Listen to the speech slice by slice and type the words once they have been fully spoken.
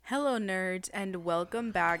Hello, nerds, and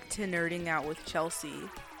welcome back to Nerding Out with Chelsea.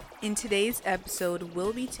 In today's episode,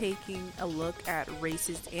 we'll be taking a look at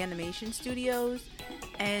racist animation studios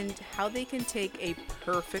and how they can take a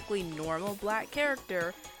perfectly normal black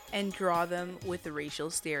character and draw them with racial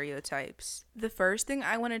stereotypes. The first thing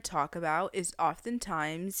I want to talk about is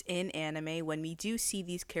oftentimes in anime, when we do see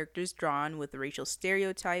these characters drawn with racial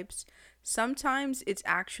stereotypes, sometimes it's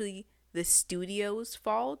actually the studio's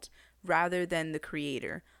fault rather than the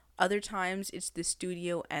creator. Other times it's the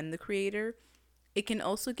studio and the creator. It can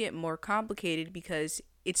also get more complicated because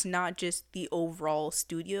it's not just the overall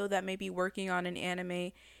studio that may be working on an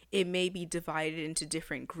anime. It may be divided into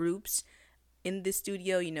different groups in the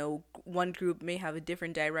studio. One group may have a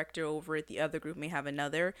different director over it, the other group may have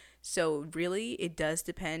another. So really, it does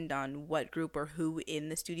depend on what group or who in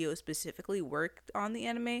the studio specifically worked on the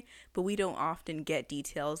anime, but we don't often get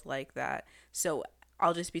details like that. So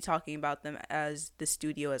I'll just be talking about them as the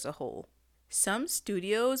studio as a whole. Some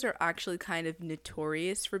studios are actually kind of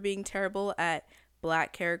notorious for being terrible at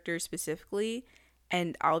black characters specifically,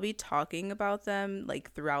 and I'll be talking about them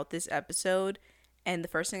throughout this episode. And the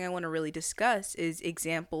first thing I want to really discuss is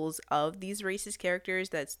examples of these racist characters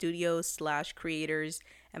that studios / creators,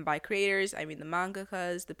 and by creators I mean the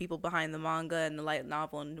mangakas, the people behind the manga and the light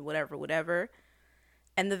novel and whatever.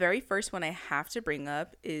 And the very first one I have to bring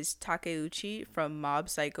up is Takeuchi from Mob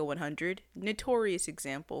Psycho 100, notorious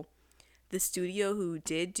example. The studio who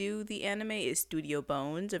did do the anime is Studio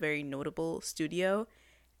Bones, a very notable studio,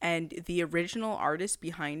 and the original artist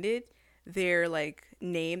behind it, their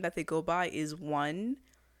name that they go by is One,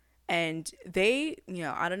 and they,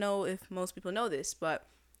 I don't know if most people know this, but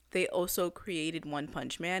they also created One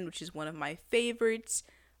Punch Man, which is one of my favorites.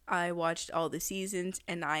 I watched all the seasons,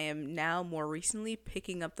 and I am now more recently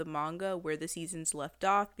picking up the manga where the seasons left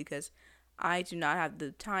off because I do not have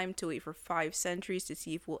the time to wait for 5 centuries to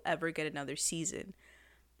see if we'll ever get another season.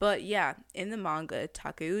 But yeah, in the manga,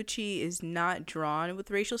 Takeuchi is not drawn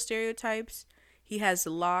with racial stereotypes. He has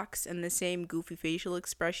locks and the same goofy facial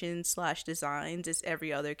expressions / designs as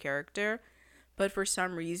every other character. But for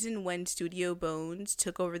some reason, when Studio Bones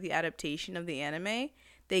took over the adaptation of the anime,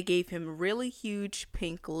 they gave him really huge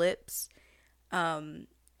pink lips. And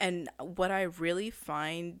what I really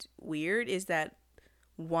find weird is that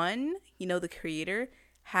One, the creator,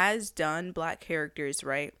 has done black characters,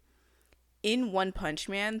 right? In One Punch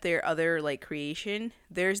Man, their other creation,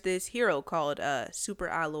 there's this hero called Super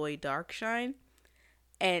Alloy Darkshine.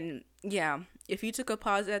 And yeah, if you took a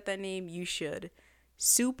pause at that name, you should.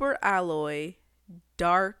 Super Alloy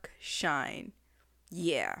Darkshine.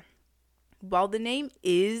 Yeah. While the name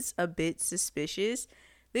is a bit suspicious,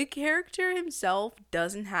 the character himself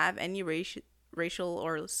doesn't have any racial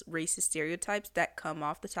or racist stereotypes that come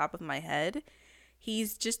off the top of my head.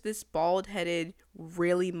 He's just this bald-headed,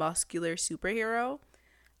 really muscular superhero.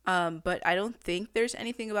 But I don't think there's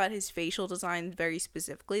anything about his facial design very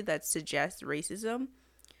specifically that suggests racism.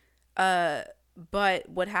 But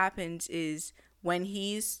what happens is when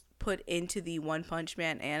he's put into the One Punch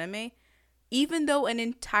Man anime, even though an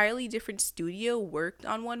entirely different studio worked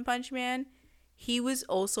on One Punch Man, he was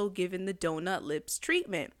also given the donut lips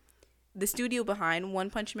treatment. The studio behind One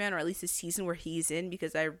Punch Man, or at least the season where he's in,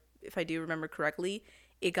 because if I do remember correctly,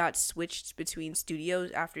 it got switched between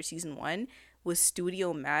studios after season 1, was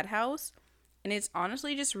Studio Madhouse. And it's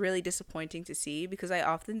honestly just really disappointing to see because I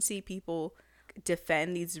often see people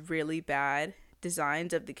defend these really bad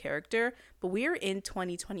designs of the character, but we are in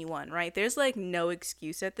 2021, right? There's no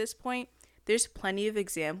excuse at this point. There's plenty of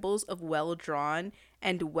examples of well-drawn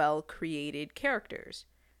and well-created characters,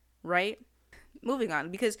 right? Moving on,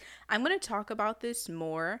 because I'm going to talk about this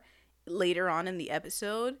more later on in the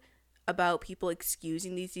episode about people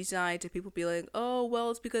excusing these designs and people be like, oh, well,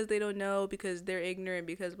 it's because they don't know, because they're ignorant,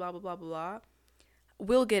 because blah, blah, blah, blah, blah.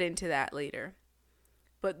 We'll get into that later.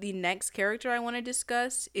 But the next character I want to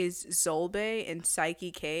discuss is Zolbe and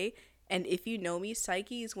Saiki K. And if you know me,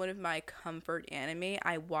 Saiki is one of my comfort anime.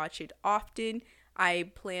 I watch it often.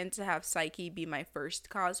 I plan to have Saiki be my first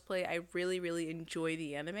cosplay. I really, really enjoy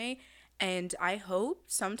the anime. And I hope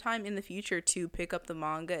sometime in the future to pick up the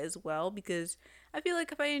manga as well, because I feel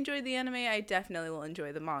like if I enjoy the anime, I definitely will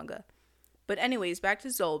enjoy the manga. But anyways, back to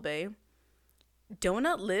Zolbe.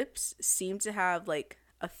 Donut lips seem to have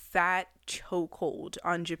a fat chokehold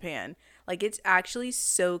on Japan. It's actually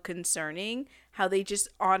so concerning how they just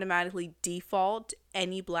automatically default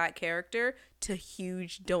any black character to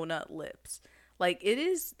huge donut lips. It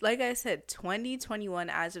is, like I said, 2021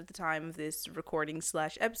 as of the time of this recording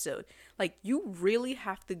 / episode. You really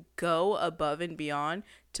have to go above and beyond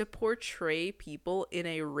to portray people in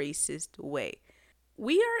a racist way.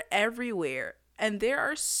 We are everywhere And there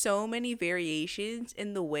are so many variations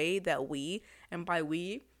in the way that we, and by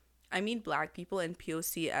we, I mean Black people and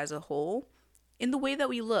POC as a whole, in the way that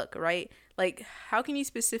we look, right? Like, how can you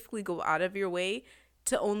specifically go out of your way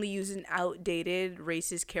to only use an outdated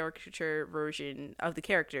racist caricature version of the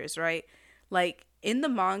characters, right? Like, in the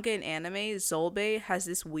manga and anime, Zolbe has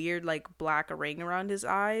this weird, like, black ring around his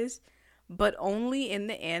eyes, but only in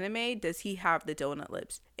the anime does he have the donut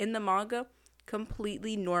lips. In the manga,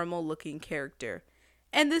 completely normal looking character.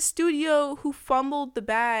 And the studio who fumbled the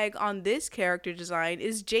bag on this character design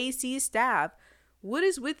is JC Staff. What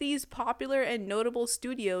is with these popular and notable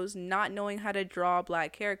studios not knowing how to draw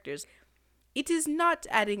Black characters? It is not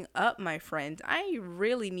adding up, my friend. I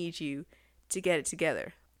really need you to get it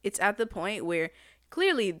together. It's at the point where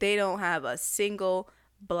clearly they don't have a single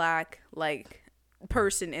Black, like,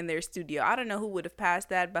 person in their studio. I don't know who would have passed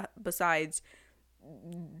that besides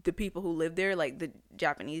the people who live there, like the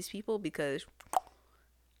Japanese people, because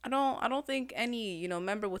I don't think any,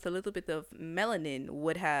 member with a little bit of melanin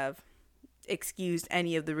would have excused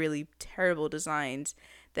any of the really terrible designs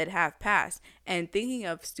that have passed. And thinking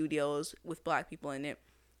of studios with Black people in it,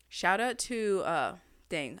 shout out to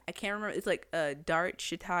I can't remember, it's like Dart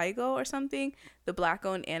Shitaigo or something, the Black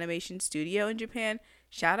owned animation studio in Japan.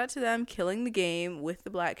 Shout out to them killing the game with the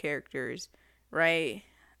Black characters, right?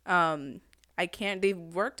 They've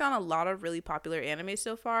worked on a lot of really popular anime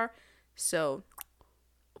so far, so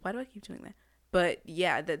why do I keep doing that? But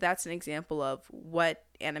yeah, that's an example of what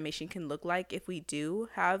animation can look like if we do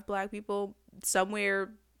have Black people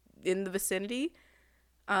somewhere in the vicinity.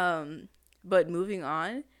 But moving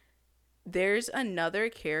on, there's another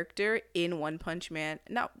character in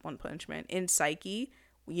in Psyche,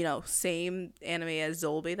 same anime as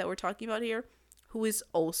Zolbe that we're talking about here, who is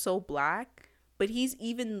also Black, but he's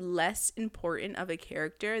even less important of a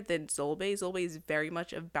character than Zolbe. Zolbe is very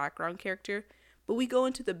much a background character. But we go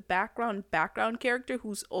into the background character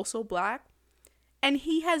who's also Black, and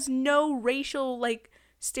he has no racial, like,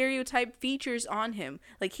 stereotype features on him.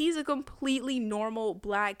 Like, he's a completely normal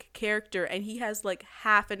Black character, and he has like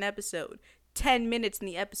half an episode, 10 minutes in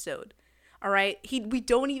the episode. All right, we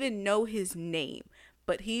don't even know his name,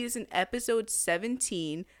 but he is in episode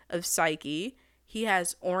 17 of Psyche. He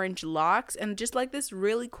has orange locks and just like this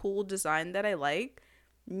really cool design that I like.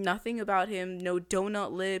 Nothing about him, no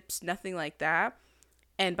donut lips, nothing like that.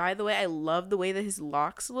 And by the way, I love the way that his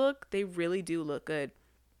locks look. They really do look good.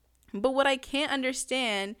 But what I can't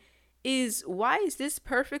understand is, why is this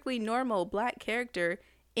perfectly normal Black character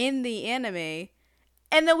in the anime,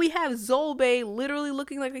 and then we have Zolbe literally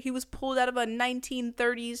looking like he was pulled out of a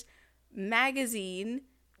 1930s magazine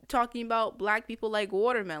talking about Black people like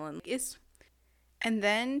watermelon. And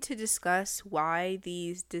then to discuss why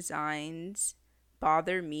these designs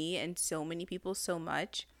bother me and so many people so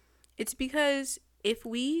much, it's because if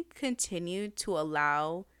we continue to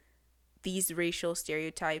allow these racial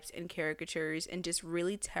stereotypes and caricatures and just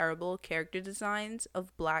really terrible character designs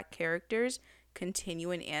of Black characters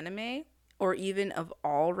continue in anime, or even of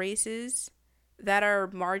all races that are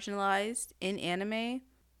marginalized in anime,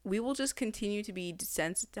 we will just continue to be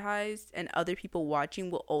desensitized, and other people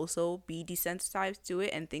watching will also be desensitized to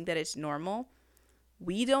it and think that it's normal.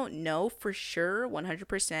 We don't know for sure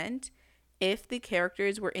 100% if the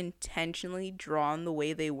characters were intentionally drawn the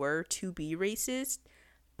way they were to be racist,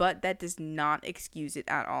 but that does not excuse it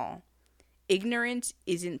at all. Ignorance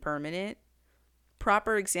isn't permanent.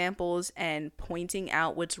 Proper examples and pointing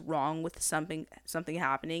out what's wrong with something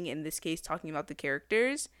happening, in this case talking about the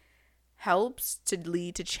characters, helps to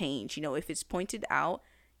lead to change. If it's pointed out,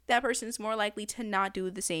 that person's more likely to not do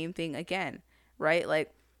the same thing again, right?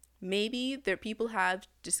 Like, maybe people have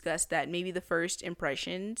discussed that maybe the first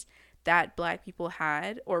impressions that Black people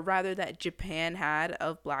had, or rather that Japan had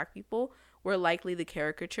of Black people, were likely the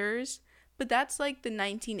caricatures. But that's like the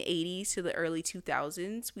 1980s to the early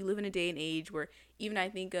 2000s. We live in a day and age where even I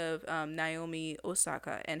think of Naomi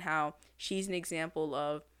Osaka, and how she's an example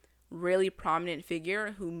of really prominent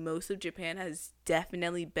figure who most of Japan has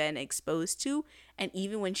definitely been exposed to. And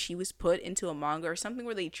even when she was put into a manga or something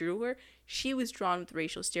where they drew her, she was drawn with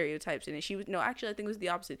racial stereotypes in it. I think it was the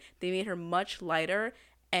opposite. They made her much lighter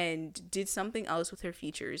and did something else with her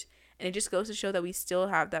features. And it just goes to show that we still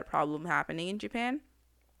have that problem happening in Japan,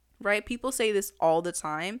 right? People say this all the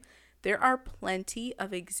time. There are plenty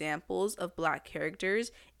of examples of Black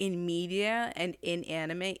characters in media and in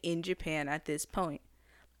anime in Japan at this point.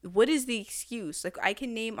 What is the excuse? Like, I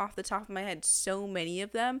can name off the top of my head so many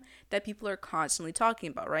of them that people are constantly talking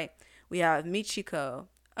about, right? We have Michiko,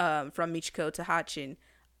 from Michiko to Hatchin,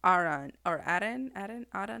 Aran, Aran, Aran,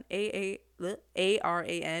 Aran,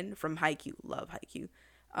 Aran from Haikyuu, love Haikyuu.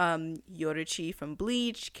 Yoruichi from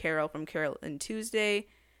Bleach, Carol from Carol and Tuesday,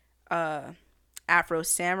 Afro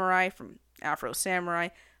Samurai from Afro Samurai,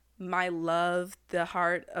 my love, the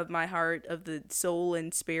heart of the soul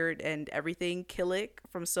and spirit and everything, Killick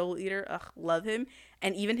from Soul Eater. Ugh, love him.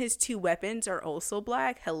 And even his 2 weapons are also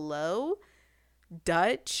black. Hello.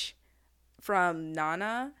 Dutch from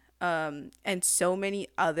Nana. And so many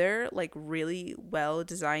other like really well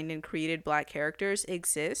designed and created black characters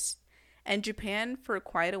exist. And Japan for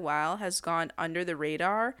quite a while has gone under the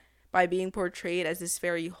radar by being portrayed as this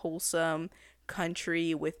very wholesome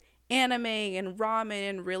country with anime and ramen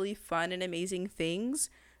and really fun and amazing things.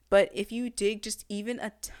 But if you dig just even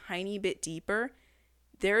a tiny bit deeper,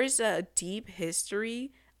 there is a deep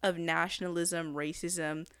history of nationalism,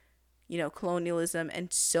 racism, colonialism,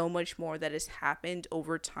 and so much more that has happened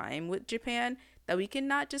over time with Japan that we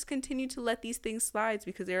cannot just continue to let these things slide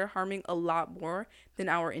because they are harming a lot more than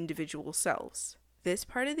our individual selves. This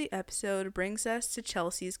part of the episode brings us to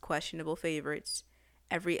Chelsea's questionable favorites.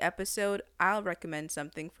 Every episode, I'll recommend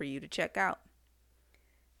something for you to check out.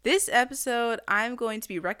 This episode, I'm going to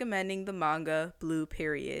be recommending the manga Blue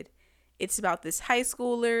Period. It's about this high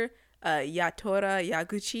schooler, Yatora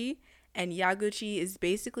Yaguchi, and Yaguchi is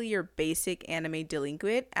basically your basic anime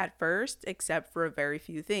delinquent at first, except for a very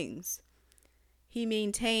few things. He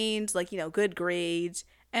maintains, good grades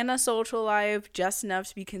and a social life just enough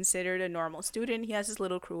to be considered a normal student. He has his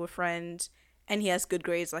little crew of friends, and he has good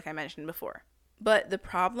grades, like I mentioned before. But the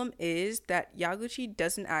problem is that Yaguchi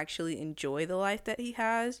doesn't actually enjoy the life that he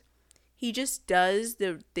has. He just does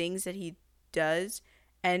the things that he does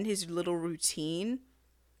and his little routine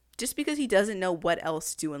just because he doesn't know what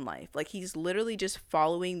else to do in life. Like, he's literally just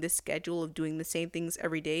following the schedule of doing the same things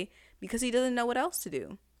every day because he doesn't know what else to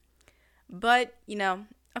do. But,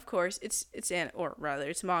 of course, it's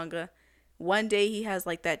manga. One day he has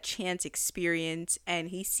that chance experience and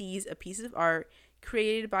he sees a piece of art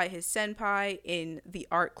created by his senpai in the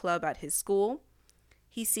art club at his school.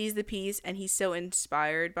 He sees the piece and he's so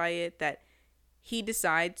inspired by it that he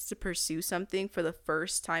decides to pursue something for the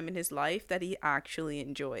first time in his life that he actually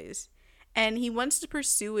enjoys. And he wants to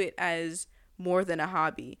pursue it as more than a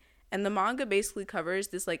hobby. And the manga basically covers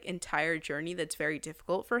this entire journey that's very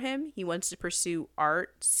difficult for him. He wants to pursue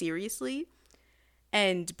art seriously.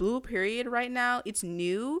 And Blue Period right now, it's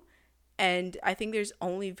new. And I think there's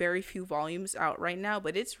only very few volumes out right now,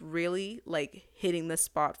 but it's really hitting the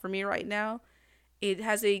spot for me right now. It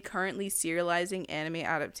has a currently serializing anime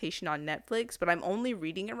adaptation on Netflix, but I'm only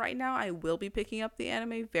reading it right now. I will be picking up the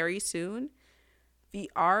anime very soon.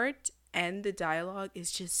 The art and the dialogue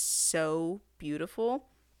is just so beautiful.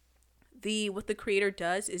 What the creator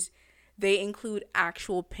does is they include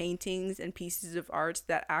actual paintings and pieces of art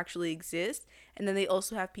that actually exist, and then they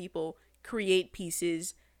also have people create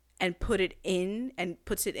pieces and puts it in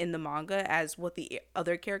the manga as what the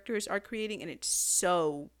other characters are creating, and it's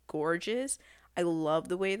so gorgeous. I love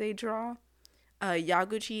the way they draw.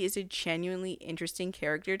 Yaguchi is a genuinely interesting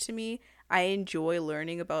character to me. I enjoy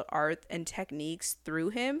learning about art and techniques through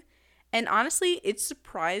him. And honestly, it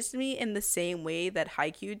surprised me in the same way that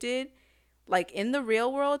Haikyuu did. In the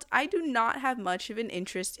real world, I do not have much of an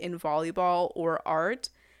interest in volleyball or art,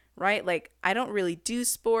 right? I don't really do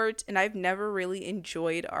sport, and I've never really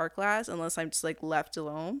enjoyed art class unless I'm just left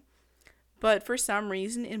alone. But for some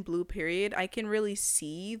reason in Blue Period, I can really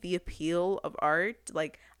see the appeal of art.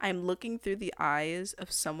 I'm looking through the eyes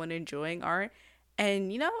of someone enjoying art.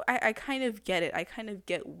 And, I kind of get it. I kind of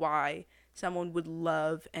get why someone would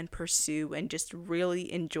love and pursue and just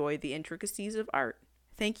really enjoy the intricacies of art.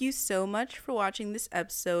 Thank you so much for watching this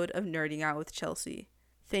episode of Nerding Out with Chelsea.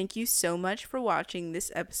 Thank you so much for watching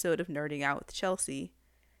this episode of Nerding Out with Chelsea.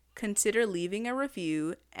 Consider leaving a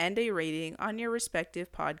review and a rating on your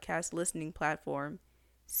respective podcast listening platform.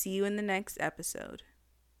 See you in the next episode.